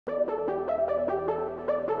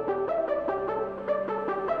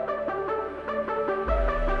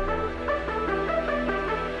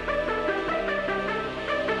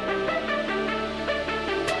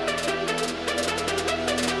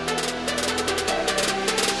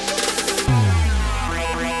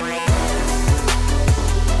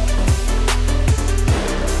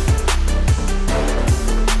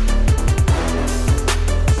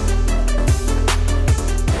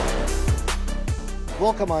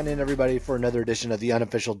Welcome on in, everybody, for another edition of the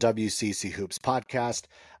unofficial WCC Hoops podcast.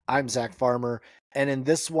 I'm Zach Farmer, and in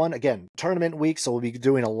this one, again, tournament week, so we'll be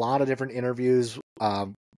doing a lot of different interviews,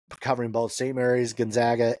 covering both St. Mary's,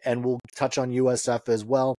 Gonzaga, and we'll touch on USF as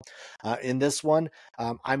well. In this one,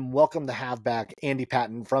 I'm welcome to have back Andy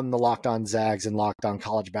Patton from the Locked On Zags and Locked On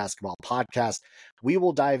College Basketball podcast. We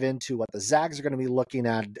will dive into what the Zags are going to be looking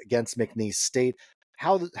at against McNeese State,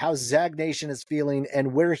 how Zag Nation is feeling,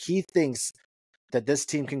 and where he thinks that this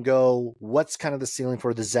team can go, what's kind of the ceiling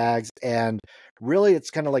for the Zags, and really it's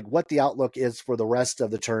kind of like what the outlook is for the rest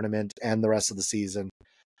of the tournament and the rest of the season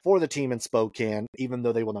for the team in Spokane, even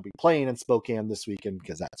though they will not be playing in Spokane this weekend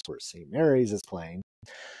because that's where St. Mary's is playing.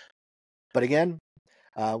 But again,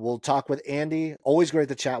 we'll talk with Andy. Always great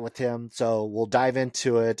to chat with him, so we'll dive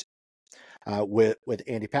into it with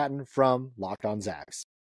Andy Patton from Locked On Zags.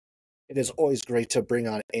 It is always great to bring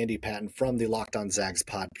on Andy Patton from the Locked On Zags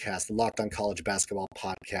podcast, the Locked On College Basketball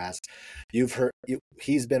podcast. You've heard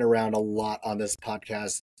he's been around a lot on this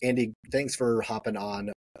podcast. Andy, thanks for hopping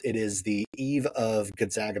on. It is the eve of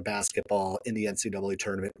Gonzaga basketball in the NCAA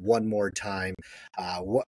tournament one more time.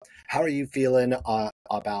 How are you feeling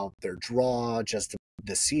about their draw, just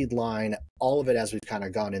the seed line, all of it as we've kind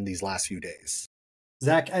of gone in these last few days?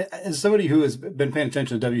 Zach, as somebody who has been paying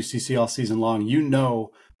attention to WCC all season long, you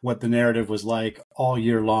know what the narrative was like all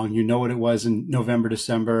year long. You know what it was in November,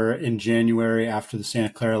 December, in January after the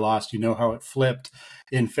Santa Clara loss. You know how it flipped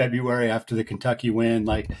in February after the Kentucky win.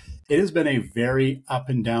 Like, it has been a very up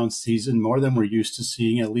and down season, more than we're used to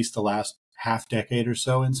seeing at least the last half decade or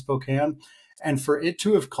so in Spokane. And for it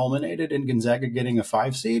to have culminated in Gonzaga getting a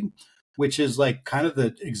 5 seed, which is like kind of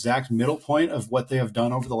the exact middle point of what they have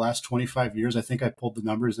done over the last 25 years. I think I pulled the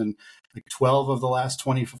numbers, and like 12 of the last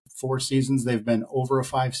 24 seasons, they've been over a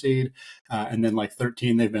 5 seed. And then like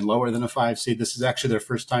 13, they've been lower than a 5 seed. This is actually their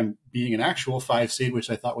first time being an actual 5 seed, which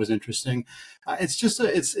I thought was interesting. It's just,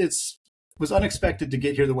 it was unexpected to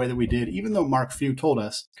get here the way that we did, even though Mark Few told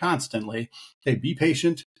us constantly, hey, be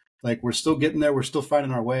patient. Like, we're still getting there. We're still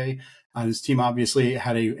finding our way. This team obviously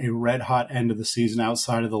had a red-hot end of the season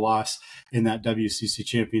outside of the loss in that WCC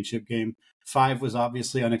championship game. 5 was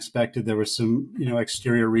obviously unexpected. There were some,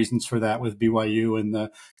 exterior reasons for that with BYU and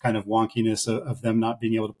the kind of wonkiness of them not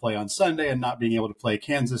being able to play on Sunday and not being able to play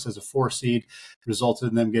Kansas as a 4 seed resulted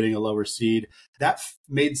in them getting a lower seed. That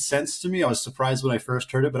made sense to me. I was surprised when I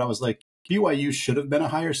first heard it, but I was like, BYU should have been a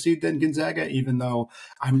higher seed than Gonzaga, even though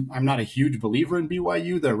I'm not a huge believer in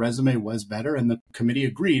BYU. Their resume was better, and the committee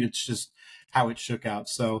agreed. It's just how it shook out.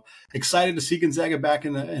 So excited to see Gonzaga back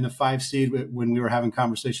in a 5 seed when we were having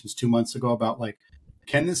conversations 2 months ago about, like,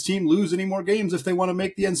 can this team lose any more games if they want to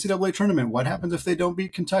make the NCAA tournament? What happens if they don't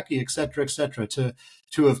beat Kentucky, et cetera, et cetera?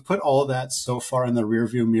 To have put all of that so far in the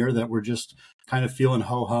rearview mirror that we're just kind of feeling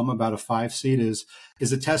ho-hum about a 5 seed is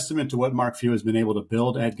a testament to what Mark Few has been able to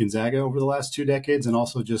build at Gonzaga over the last 2 decades, and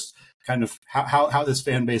also just kind of how this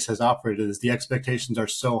fan base has operated. Is the expectations are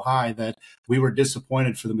so high that we were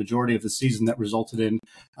disappointed for the majority of the season that resulted in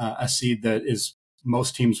a seed that is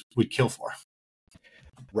most teams would kill for.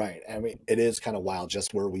 Right. I mean, it is kind of wild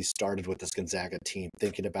just where we started with this Gonzaga team,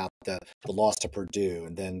 thinking about the loss to Purdue,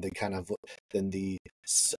 and then the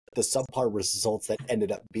subpar results that ended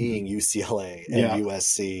up being UCLA and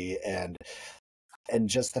USC, and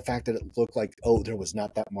just the fact that it looked like, there was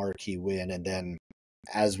not that marquee win. And then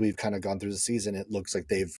as we've kind of gone through the season, it looks like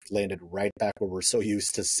they've landed right back where we're so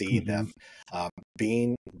used to seeing them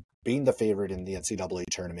being the favorite in the NCAA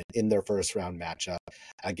tournament in their first round matchup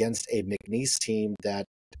against a McNeese team that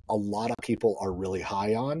a lot of people are really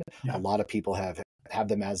high on. Yeah. A lot of people have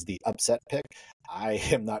them as the upset pick. I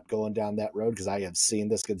am not going down that road because I have seen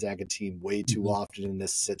this Gonzaga team way too often in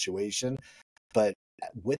this situation. But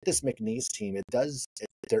with this McNeese team,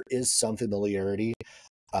 there is some familiarity.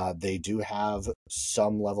 They do have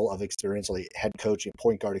some level of experience, like head coaching,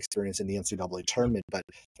 point guard experience in the NCAA tournament. But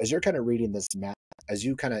as you're kind of reading this map, as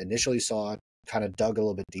you kind of initially saw, kind of dug a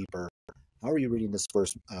little bit deeper, how are you reading this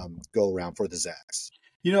first go around for the Zags?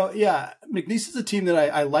 Yeah, McNeese is a team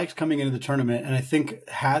that I liked coming into the tournament and I think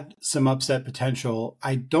had some upset potential.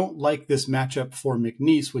 I don't like this matchup for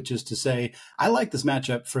McNeese, which is to say, I like this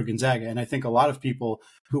matchup for Gonzaga. And I think a lot of people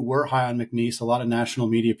who were high on McNeese, a lot of national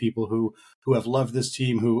media people who have loved this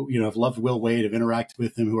team, who, have loved Will Wade, have interacted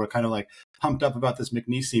with him, who are kind of like pumped up about this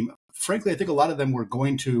McNeese team. Frankly, I think a lot of them were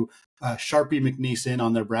going to Sharpie McNeese in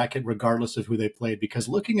on their bracket, regardless of who they played, because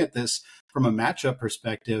looking at this from a matchup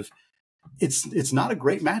perspective, it's not a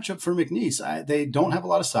great matchup for McNeese. They don't have a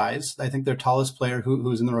lot of size. I think their tallest player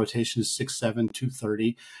who's in the rotation is 6'7",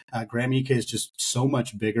 230. Graham Ike is just so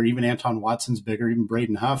much bigger. Even Anton Watson's bigger. Even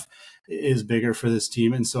Braden Huff is bigger for this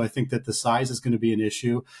team. And so I think that the size is going to be an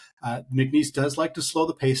issue. McNeese does like to slow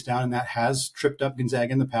the pace down, and that has tripped up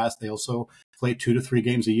Gonzaga in the past. They also play 2 to 3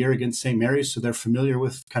 games a year against St. Mary's, so they're familiar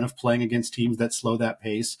with kind of playing against teams that slow that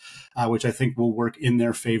pace, which I think will work in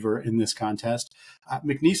their favor in this contest.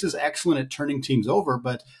 McNeese is excellent at turning teams over,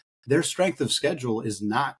 but their strength of schedule is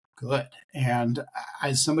not good. And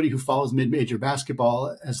as somebody who follows mid-major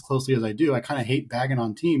basketball as closely as I do, I kind of hate bagging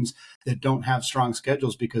on teams that don't have strong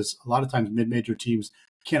schedules, because a lot of times mid-major teams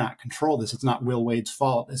cannot control this. It's not Will Wade's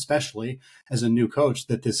fault, especially as a new coach,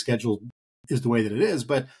 that this schedule is the way that it is.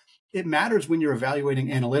 But it matters when you're evaluating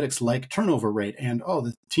analytics like turnover rate and,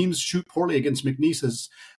 the teams shoot poorly against McNeese's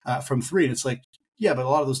from 3. And it's like, yeah, but a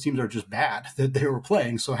lot of those teams are just bad that they were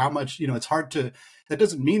playing. So how much, it's hard to, that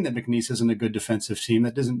doesn't mean that McNeese isn't a good defensive team.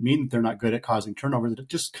 That doesn't mean that they're not good at causing turnovers. It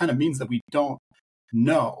just kind of means that we don't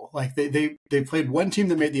know. Like they played one team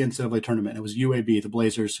that made the NCAA tournament. It was UAB, the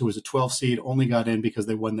Blazers, who was a 12 seed, only got in because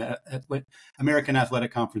they won the American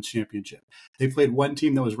Athletic Conference Championship. They played one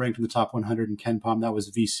team that was ranked in the top 100 in KenPom. That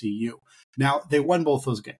was VCU. Now, they won both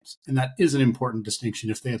those games, and that is an important distinction.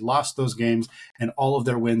 If they had lost those games and all of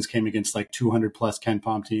their wins came against like 200-plus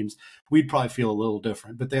KenPom teams, we'd probably feel a little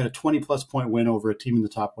different. But they had a 20-plus point win over a team in the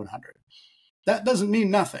top 100. That doesn't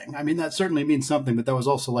mean nothing. I mean, that certainly means something, but that was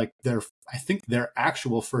also like their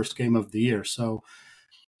actual first game of the year. So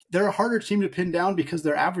they're a harder team to pin down because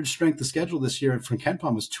their average strength of schedule this year from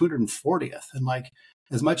KenPom was 240th. And like,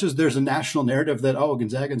 as much as there's a national narrative that,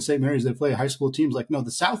 Gonzaga and St. Mary's, they play high school teams, like, no,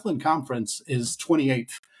 the Southland Conference is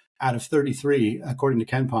 28th out of 33, according to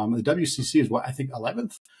KenPom. The WCC is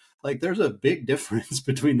 11th? Like, there's a big difference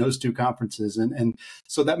between those two conferences. And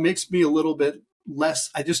so that makes me a little bit less.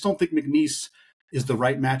 I just don't think McNeese is the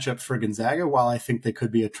right matchup for Gonzaga, while I think they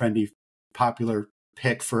could be a trendy, popular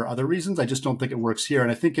pick for other reasons. I just don't think it works here.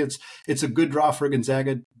 And I think it's a good draw for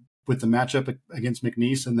Gonzaga with the matchup against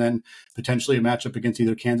McNeese, and then potentially a matchup against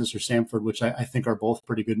either Kansas or Samford, which I think are both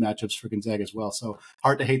pretty good matchups for Gonzaga as well. So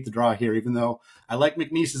hard to hate the draw here, even though I like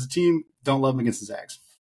McNeese as a team, don't love them against the Zags.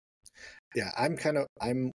 Yeah,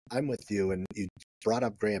 I'm with you, and you brought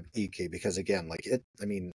up Graham Ike because, again,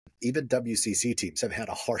 even WCC teams have had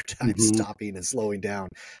a hard time stopping and slowing down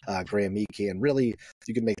Graham Ike. And really,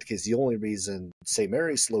 you can make the case the only reason St.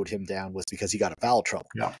 Mary's slowed him down was because he got a foul trouble.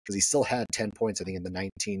 Yeah. Because he still had 10 points, I think, in the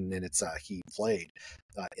 19 minutes he played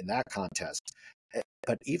in that contest.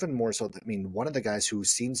 But even more so, one of the guys who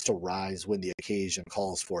seems to rise when the occasion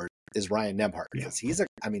calls for it is Ryan Nembhard. Because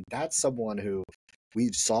that's someone who we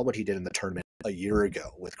saw what he did in the tournament a year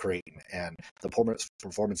ago with Creighton and the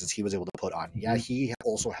performances he was able to put on. Yeah, he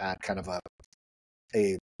also had kind of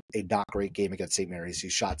a not great game against St. Mary's. He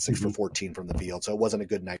shot 6 for 14 from the field, so it wasn't a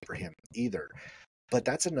good night for him either. But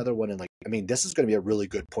that's another one. And this is going to be a really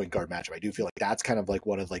good point guard matchup. I do feel like that's kind of like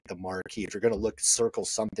one of the marquee. If you're going to circle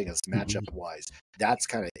something as matchup wise, that's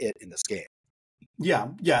kind of it in this game. Yeah,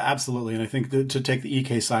 absolutely. And I think to take the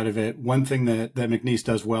EK side of it, one thing that McNeese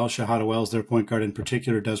does well, Shahada Wells, their point guard in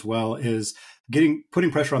particular, does well is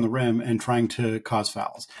putting pressure on the rim and trying to cause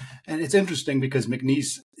fouls. And it's interesting because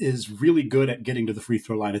McNeese is really good at getting to the free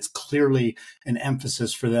throw line. It's clearly an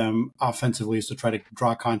emphasis for them offensively is to try to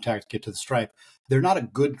draw contact, get to the stripe. They're not a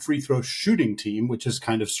good free throw shooting team, which is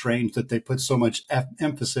kind of strange that they put so much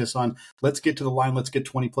emphasis on, let's get to the line, let's get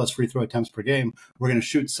 20 plus free throw attempts per game. We're going to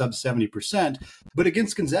shoot sub 70%. But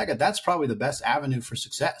against Gonzaga, that's probably the best avenue for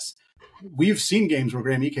success. We've seen games where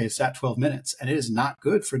Graham Ike has sat 12 minutes, and it is not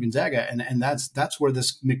good for Gonzaga. And that's where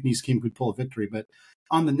this McNeese team could pull a victory. But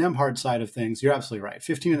on the Nembhard side of things, you're absolutely right.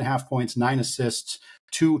 15.5 points, 9 assists,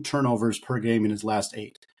 2 turnovers per game in his last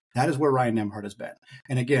 8. That is where Ryan Nembhard has been.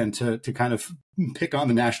 And again, to kind of pick on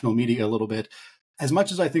the national media a little bit, as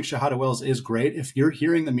much as I think Shahada Wells is great, if you're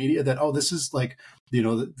hearing the media that, this is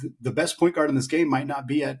the best point guard in this game might not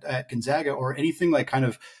be at Gonzaga or anything like kind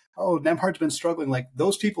of, Nembhard's been struggling. Like,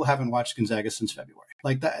 those people haven't watched Gonzaga since February.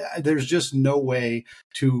 Like that, there's just no way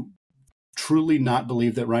to truly not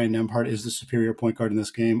believe that Ryan Nembhard is the superior point guard in this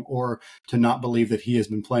game, or to not believe that he has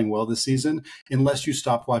been playing well this season, unless you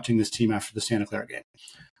stop watching this team after the Santa Clara game.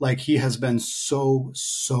 Like, he has been so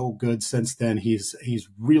good since then. He's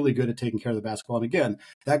really good at taking care of the basketball. And again,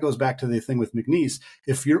 that goes back to the thing with McNeese.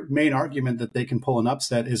 If your main argument that they can pull an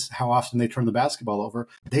upset is how often they turn the basketball over,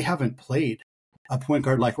 they haven't played a point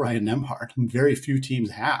guard like Ryan Nembhard. Very few teams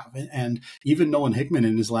have. And even Nolan Hickman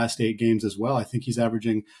in his last 8 games as well, I think he's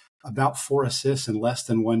averaging about 4 assists and less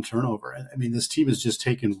than 1 turnover. I mean, this team has just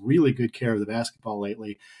taken really good care of the basketball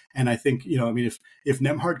lately. And I think, if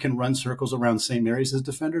Nembhard can run circles around St. Mary's as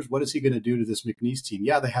defenders, what is he going to do to this McNeese team?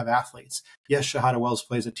 Yeah, they have athletes. Yes, Shahada Wells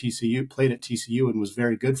played at TCU and was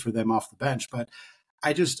very good for them off the bench. But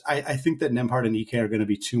I think that Nembhard and Ike are going to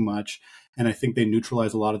be too much. And I think they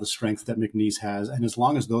neutralize a lot of the strength that McNeese has. And as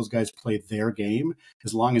long as those guys play their game,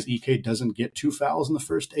 as long as Ike doesn't get 2 fouls in the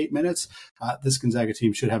first 8 minutes, this Gonzaga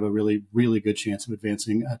team should have a really, really good chance of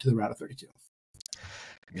advancing to the round of 32.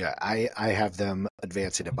 Yeah, I have them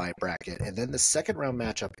advancing in my bracket. And then the second round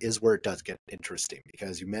matchup is where it does get interesting,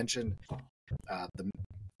 because you mentioned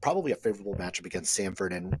probably a favorable matchup against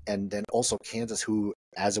Samford, and then also Kansas, who,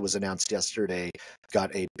 as it was announced yesterday,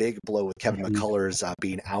 got a big blow with Kevin McCullers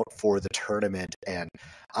being out for the tournament. And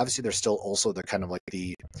obviously there's still also the kind of like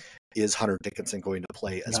is Hunter Dickinson going to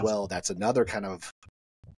play as well? That's another kind of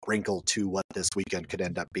wrinkle to what this weekend could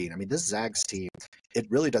end up being. I mean, this Zags team, it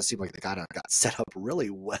really does seem like they got set up really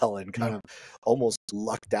well and kind of almost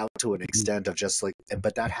lucked out to an extent of just like,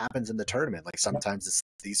 but that happens in the tournament. Like, sometimes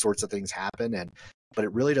these sorts of things happen, but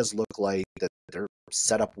it really does look like that they're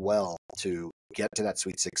set up well to get to that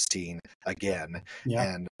Sweet 16 again.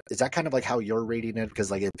 Yeah. And is that kind of like how you're rating it? Because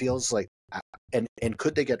like, it feels like, and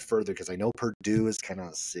could they get further? Because I know Purdue is kind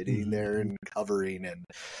of sitting there and covering, and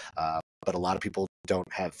but a lot of people don't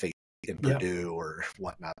have faith in Purdue or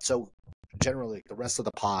whatnot. So generally, the rest of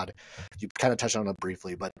the pod, you kind of touched on it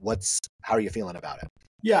briefly, but how are you feeling about it?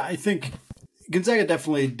 Yeah, I think Gonzaga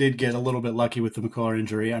definitely did get a little bit lucky with the McCullar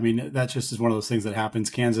injury. I mean, that just is one of those things that happens.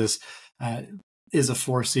 Kansas is a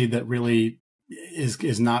 4 seed that really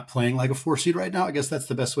is not playing like a 4 seed right now. I guess that's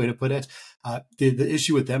the best way to put it. The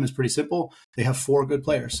issue with them is pretty simple. They have 4 good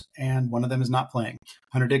players, and one of them is not playing.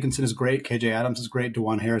 Hunter Dickinson is great. KJ Adams is great.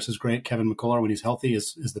 DeJuan Harris is great. Kevin McCullar, when he's healthy,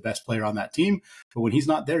 is the best player on that team. But when he's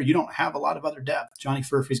not there, you don't have a lot of other depth. Johnny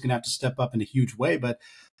Furphy's going to have to step up in a huge way. But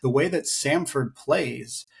the way that Samford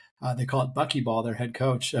plays, they call it Bucky Ball, their head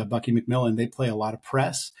coach, Bucky McMillan. They play a lot of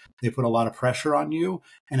press. They put a lot of pressure on you.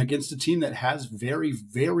 And against a team that has very,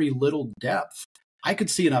 very little depth, I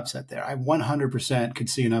could see an upset there. I 100% could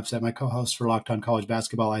see an upset. My co-host for Locked On College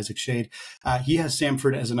Basketball, Isaac Shade, he has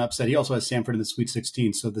Samford as an upset. He also has Samford in the Sweet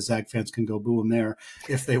 16, so the Zag fans can go boo him there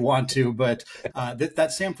if they want to. But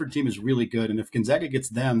that Samford team is really good, and if Gonzaga gets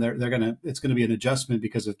them, it's gonna be an adjustment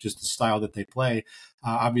because of just the style that they play.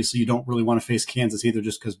 Obviously, you don't really want to face Kansas either,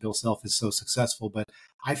 just because Bill Self is so successful. But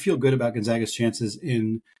I feel good about Gonzaga's chances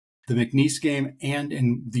in the McNeese game and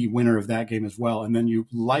in the winner of that game as well. And then you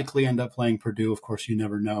likely end up playing Purdue. Of course, you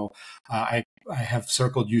never know. I have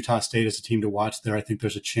circled Utah State as a team to watch there. I think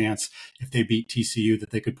there's a chance if they beat TCU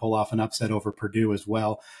that they could pull off an upset over Purdue as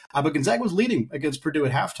well. But Gonzaga was leading against Purdue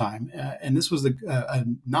at halftime. And this was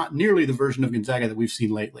not nearly the version of Gonzaga that we've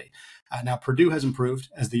seen lately. Now, Purdue has improved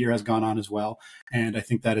as the year has gone on as well. And I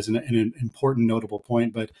think that is an important, notable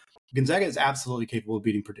point. But Gonzaga is absolutely capable of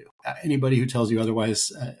beating Purdue. Anybody who tells you otherwise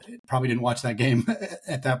probably didn't watch that game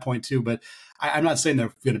at that point too. But I'm not saying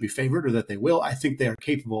they're going to be favored or that they will. I think they are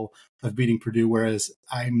capable of beating Purdue, whereas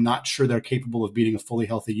I'm not sure they're capable of beating a fully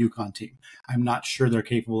healthy UConn team. I'm not sure they're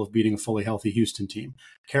capable of beating a fully healthy Houston team.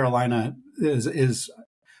 Carolina is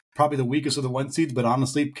probably the weakest of the 1 seeds, but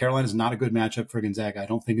honestly, Carolina is not a good matchup for Gonzaga. I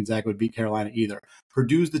don't think Gonzaga would beat Carolina either.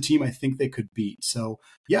 Purdue's the team I think they could beat. So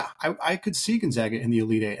yeah, I could see Gonzaga in the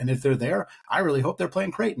Elite Eight. And if they're there, I really hope they're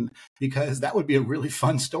playing Creighton, because that would be a really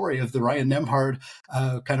fun story of the Ryan Nembhard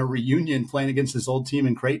kind of reunion playing against his old team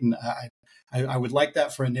in Creighton. I would like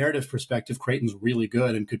that for a narrative perspective. Creighton's really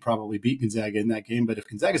good and could probably beat Gonzaga in that game. But if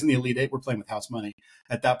Gonzaga's in the Elite Eight, we're playing with house money.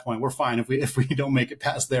 At that point, we're fine if we don't make it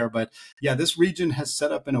past there. But yeah, this region has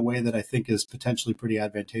set up in a way that I think is potentially pretty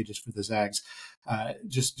advantageous for the Zags,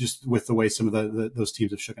 just with the way some of those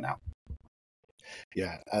teams have shooken out.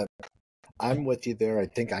 Yeah, I'm with you there. I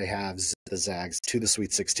think I have the Zags to the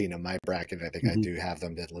Sweet 16 in my bracket. I think I do have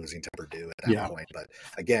them losing to Purdue at that point. But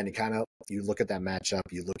again, you look at that matchup,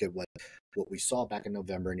 you look at what we saw back in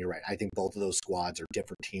November, and you're right. I think both of those squads are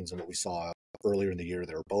different teams than what we saw earlier in the year.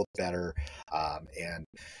 They were both better. And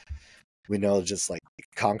we know just like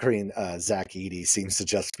conquering Zach Edey seems to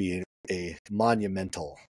just be a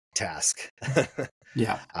monumental task.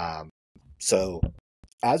 So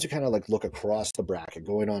as you kind of like look across the bracket,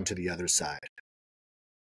 going on to the other side,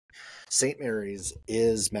 St. Mary's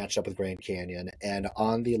is matched up with Grand Canyon, and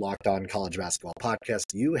on the Locked On College Basketball podcast,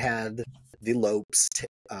 you had the Lopes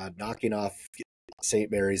knocking off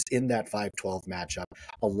St. Mary's in that 5-12 matchup.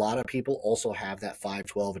 A lot of people also have that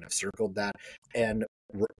 5-12 and have circled that, and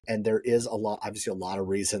there is obviously a lot of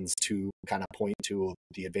reasons to kind of point to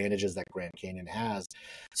the advantages that Grand Canyon has.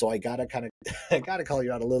 So I gotta I gotta call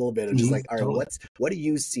you out a little bit of just like, all right, totally. what do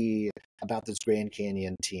you see about this Grand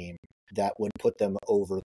Canyon team that would put them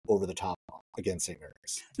over the top against St.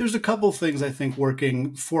 Mary's? There's a couple things I think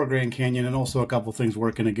working for Grand Canyon, and also a couple things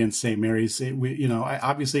working against St. Mary's.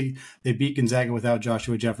 Obviously they beat Gonzaga without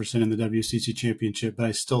Joshua Jefferson in the WCC championship, but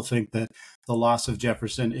I still think that the loss of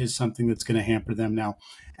Jefferson is something that's going to hamper them. Now,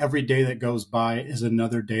 every day that goes by is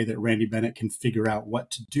another day that Randy Bennett can figure out what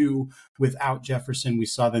to do without Jefferson. We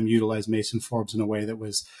saw them utilize Mason Forbes in a way that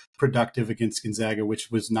was productive against Gonzaga, which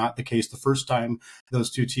was not the case the first time those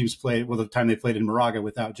two teams played, the time they played in Moraga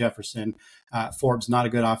without Jefferson. Forbes, not a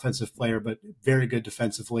good offensive player, but very good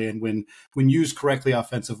defensively. And when used correctly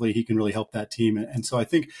offensively, he can really help that team. And so I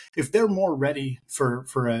think if they're more ready for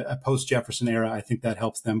a post-Jefferson era, I think that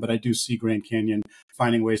helps them. But I do see Grand Canyon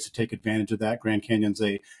finding ways to take advantage of that. Grand Canyon's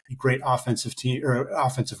a great offensive team, or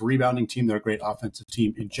offensive rebounding team. They're a great offensive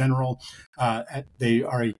team in general. They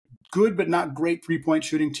are a good but not great three-point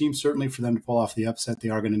shooting team. Certainly for them to pull off the upset, they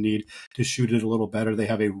are going to need to shoot it a little better. They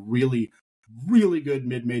have a really good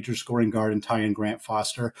mid-major scoring guard in Tyen Grant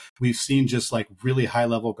Foster. We've seen just like really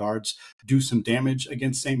high-level guards do some damage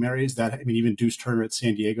against St. Mary's. Even Deuce Turner at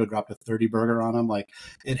San Diego dropped a 30-burger on them. Like,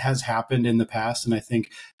 it has happened in the past, and I think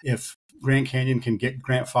if Grand Canyon can get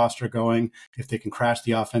Grant Foster going, if they can crash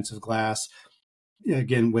the offensive glass,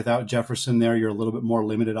 again, without Jefferson there, you're a little bit more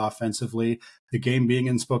limited offensively. The game being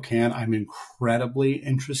in Spokane, I'm incredibly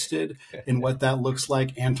interested in what that looks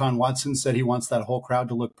like. Anton Watson said he wants that whole crowd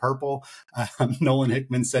to look purple. Nolan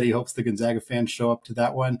Hickman said he hopes the Gonzaga fans show up to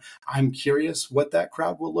that one. I'm curious what that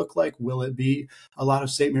crowd will look like. Will it be a lot of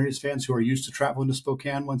St. Mary's fans who are used to traveling to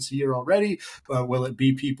Spokane once a year already? Will it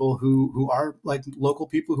be people who are like local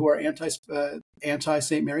people who are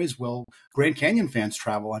anti-St. Mary's? Will Grand Canyon fans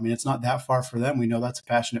travel? I mean, it's not that far for them. We know that's a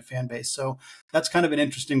passionate fan base. So that's kind of an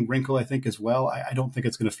interesting wrinkle, I think, as well. I don't think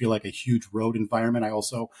it's going to feel like a huge road environment. I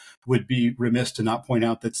also would be remiss to not point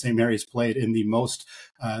out that St. Mary's played in the most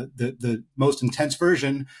intense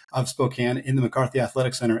version of Spokane in the McCarthy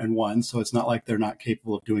Athletic Center and won. So it's not like they're not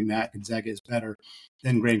capable of doing that. Gonzaga is better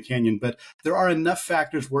than Grand Canyon, but there are enough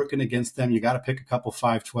factors working against them. You got to pick a couple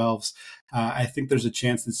 5-12s. I think there's a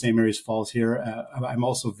chance that St. Mary's falls here. I'm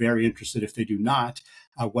also very interested, if they do not,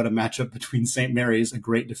 what a matchup between St. Mary's, a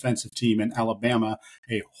great defensive team, and Alabama,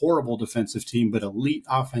 a horrible defensive team, but elite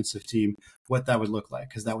offensive team, what that would look like,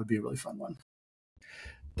 because that would be a really fun one.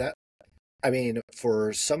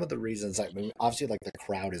 For some of the reasons, obviously, like, the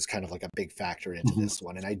crowd is kind of like a big factor into this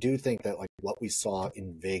one. And I do think that, like, what we saw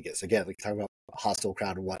in Vegas, again, like, talking about hostile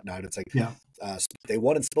crowd and whatnot, it's like, they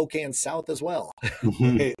won in Spokane South as well.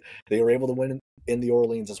 They were able to win in the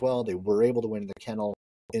Orleans as well. They were able to win the Kennel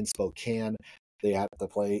in Spokane. They have to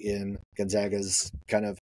play in Gonzaga's kind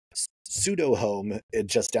of pseudo home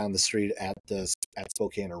just down the street at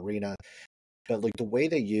Spokane Arena. But like, the way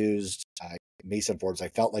they used Mason Forbes, I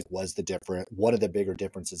felt like was one of the bigger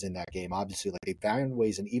differences in that game. Obviously, like, they found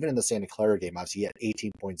ways, and even in the Santa Clara game, obviously he had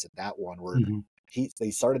 18 points at that one, where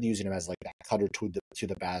they started using him as like that cutter to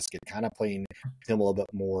the basket, kind of playing him a little bit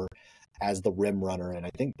more as the rim runner. And I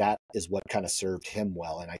think that is what kind of served him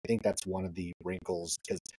well. And I think that's one of the wrinkles,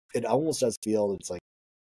 because it almost does feel it's like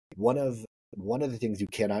one of the things you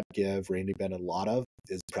cannot give Randy Bennett a lot of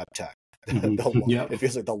is prep time. It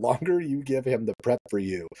feels like the longer you give him the prep for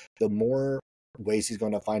you, the more ways he's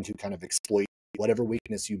going to find to kind of exploit whatever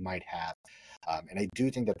weakness you might have. And I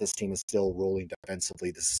do think that this team is still rolling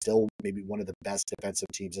defensively. This is still maybe one of the best defensive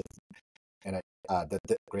teams that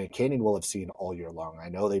Grand Canyon will have seen all year long. I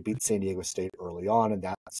know they beat San Diego State early on, and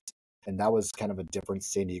that was kind of a different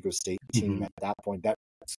San Diego State team at that point. That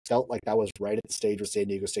felt like that was right at the stage where San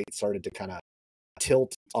Diego State started to kind of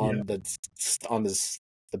tilt on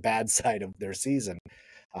the bad side of their season.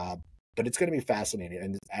 But it's going to be fascinating,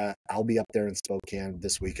 and I'll be up there in Spokane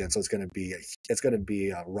this weekend, so it's going to be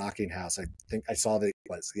a rocking house. I think I saw the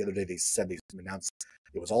other day they announced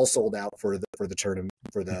it was all sold out for the tournament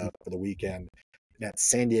for the weekend. That's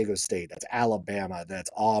San Diego State, that's Alabama, that's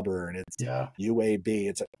Auburn, it's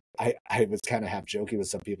UAB. I was kind of half joking with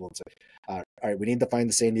some people. It's all right, we need to find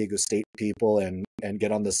the San Diego State people and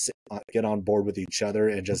get on board with each other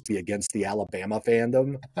and just be against the Alabama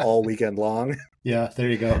fandom all weekend long. Yeah, there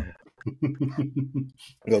you go.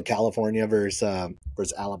 Go California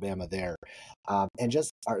versus Alabama there, and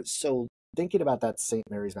just are so thinking about that St.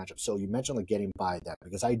 Mary's matchup. So you mentioned like getting by them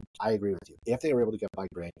because I agree with you. If they were able to get by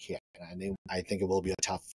Grand Canyon, I think it will be a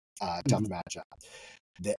tough matchup.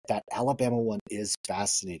 That Alabama one is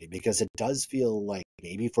fascinating because it does feel like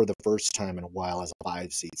maybe for the first time in a while as a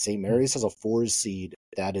 5 seed, St. Mary's has a 4 seed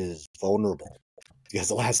that is vulnerable because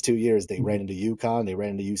the last 2 years they ran into UConn, they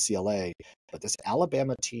ran into UCLA, but this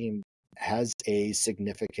Alabama team has a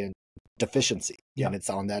significant deficiency, and it's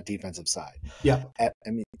on that defensive side. Yeah. I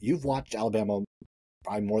mean, you've watched Alabama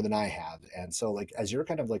probably more than I have, and so like as you're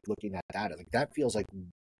kind of like looking at that, like that feels like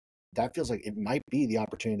it might be the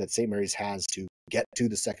opportunity that St. Mary's has to get to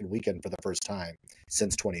the second weekend for the first time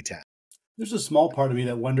since 2010. There's a small part of me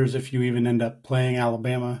that wonders if you even end up playing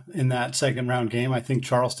Alabama in that second round game. I think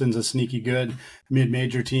Charleston's a sneaky good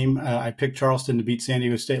mid-major team. I picked Charleston to beat San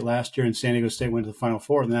Diego State last year, and San Diego State went to the Final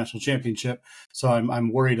Four of the national championship. So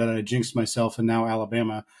I'm worried that I jinxed myself, and now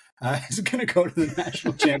Alabama is going to go to the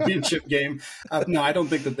national championship game. No, I don't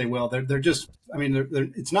think that they will. They're just, I mean,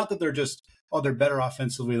 it's not that they're just, they're better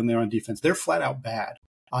offensively than they are on defense. They're flat out bad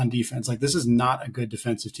on defense. Like, this is not a good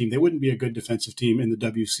defensive team. They wouldn't be a good defensive team in the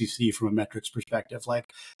WCC from a metrics perspective. Like,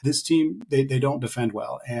 this team, they don't defend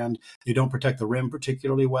well, and they don't protect the rim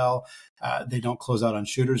particularly well. They don't close out on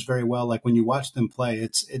shooters very well. Like, when you watch them play,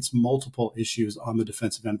 it's multiple issues on the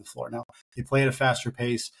defensive end of the floor. Now, they play at a faster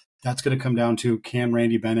pace. That's going to come down to, can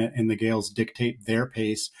Randy Bennett and the Gales dictate their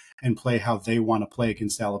pace and play how they want to play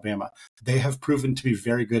against Alabama? They have proven to be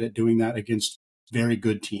very good at doing that against very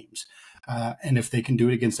good teams. And if they can do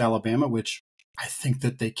it against Alabama, which I think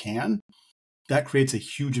that they can, that creates a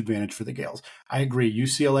huge advantage for the Gales. I agree.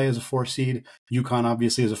 UCLA is a 4 seed. UConn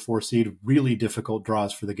obviously is a 4 seed. Really difficult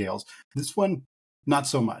draws for the Gales. This one, not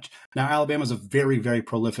so much. Now, Alabama's a very, very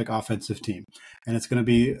prolific offensive team, and it's going to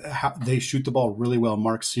be how they shoot the ball really well.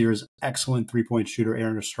 Mark Sears, excellent three-point shooter.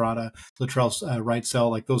 Aaron Estrada, Latrell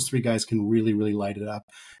Wrightsell, like those three guys can really, really light it up.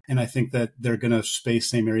 And I think that they're going to space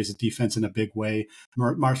St. Mary's defense in a big way.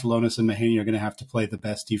 Marciulionis and Mahaney are going to have to play the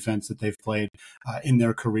best defense that they've played in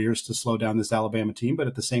their careers to slow down this Alabama team. But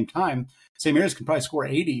at the same time, St. Mary's can probably score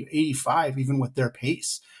 80, 85, even with their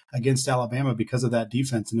pace against Alabama because of that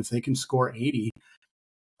defense. And if they can score 80,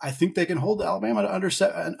 I think they can hold Alabama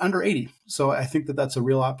to under 80. So I think that that's a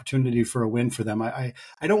real opportunity for a win for them. I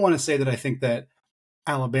don't want to say that I think that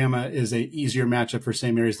Alabama is a easier matchup for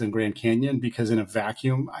St. Mary's than Grand Canyon, because in a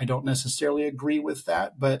vacuum, I don't necessarily agree with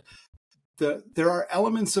that. But there are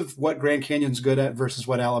elements of what Grand Canyon's good at versus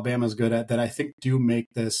what Alabama's good at that I think do make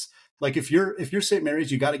this. Like, if you're St.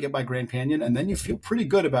 Mary's, you got to get by Grand Canyon, and then you feel pretty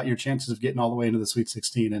good about your chances of getting all the way into the Sweet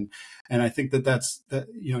 16. And I think that's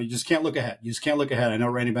you just can't look ahead. You just can't look ahead. I know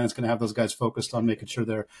Randy Bennett's going to have those guys focused on making sure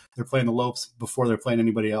they're playing the Lopes before they're playing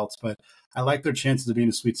anybody else. But I like their chances of being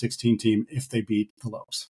a Sweet 16 team if they beat the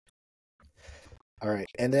Lopes. All right,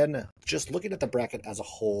 and then just looking at the bracket as a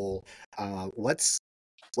whole, what's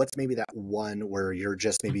maybe that one where you're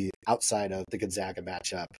just maybe outside of the Gonzaga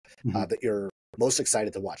matchup that you're most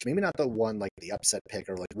excited to watch? Maybe not the one like the upset pick,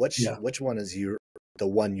 or like which one is the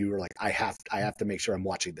one you were like, I have to make sure I'm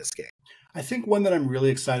watching this game? I think one that I'm really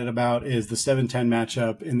excited about is the 7-10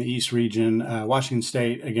 matchup in the East region, Washington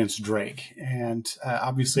State against Drake. And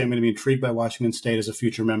obviously I'm going to be intrigued by Washington State as a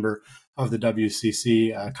future member of the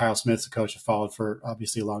WCC. Kyle Smith's a coach I've followed for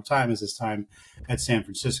obviously a long time, as his time at San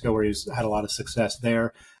Francisco, where he's had a lot of success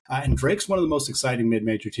there. And Drake's one of the most exciting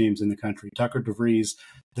mid-major teams in the country. Tucker DeVries,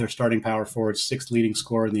 their starting power forward, 6th leading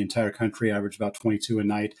scorer in the entire country, averaged about 22 a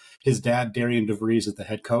night. His dad, Darian DeVries, is the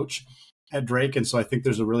head coach at Drake. And so I think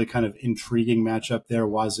there's a really kind of intriguing matchup there.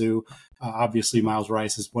 Wazoo, obviously Miles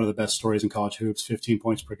Rice is one of the best stories in college hoops, 15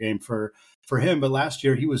 points per game for him. But last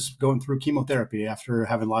year he was going through chemotherapy after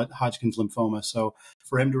having Hodgkin's lymphoma. So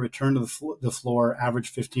for him to return to the floor, average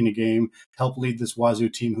 15 a game, help lead this Wazoo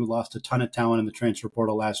team who lost a ton of talent in the transfer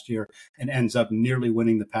portal last year and ends up nearly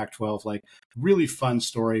winning the Pac-12, like really fun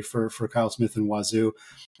story for Kyle Smith and Wazoo.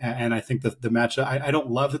 And I think that the matchup, I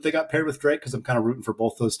don't love that they got paired with Drake, because I'm kind of rooting for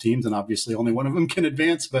both those teams, and obviously only one of them can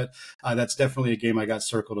advance. But that's definitely a game I got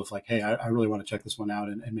circled of like, hey, I really want to check this one out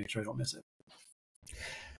and make sure I don't miss it.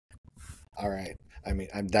 All right. I mean,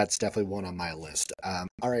 that's definitely one on my list.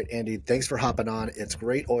 All right, Andy, thanks for hopping on. It's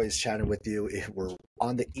great always chatting with you. We're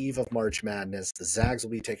on the eve of March Madness. The Zags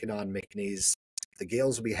will be taking on McNeese. The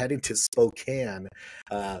Gales will be heading to Spokane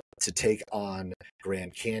to take on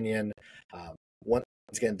Grand Canyon. Once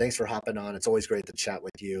again, thanks for hopping on. It's always great to chat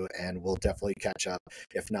with you, and we'll definitely catch up,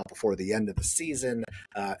 if not before the end of the season,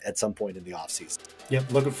 at some point in the off season.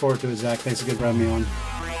 Yep, looking forward to it, Zach. Thanks again for having me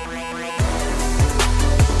on.